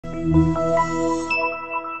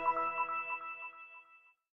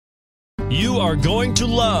You are going to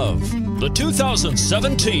love the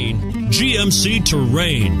 2017 GMC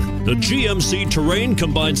Terrain. The GMC Terrain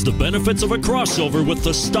combines the benefits of a crossover with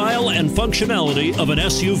the style and functionality of an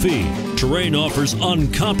SUV. Terrain offers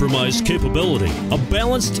uncompromised capability, a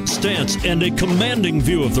balanced stance, and a commanding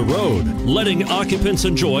view of the road, letting occupants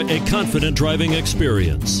enjoy a confident driving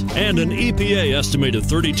experience. And an EPA estimated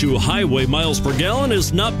 32 highway miles per gallon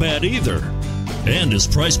is not bad either, and is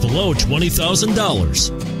priced below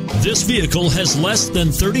 $20,000. This vehicle has less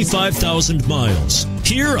than 35,000 miles.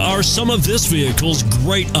 Here are some of this vehicle's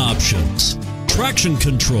great options: traction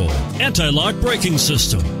control, anti-lock braking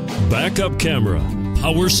system, backup camera,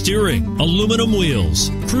 power steering, aluminum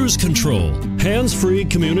wheels, cruise control, hands-free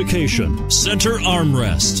communication, center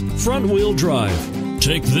armrest, front-wheel drive.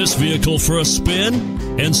 Take this vehicle for a spin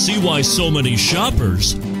and see why so many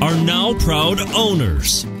shoppers are now proud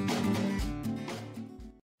owners.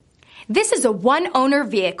 This is a one-owner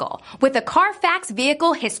vehicle with a Carfax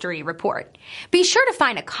Vehicle History Report. Be sure to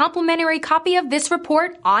find a complimentary copy of this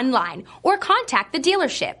report online or contact the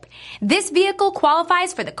dealership. This vehicle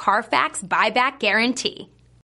qualifies for the Carfax Buyback Guarantee.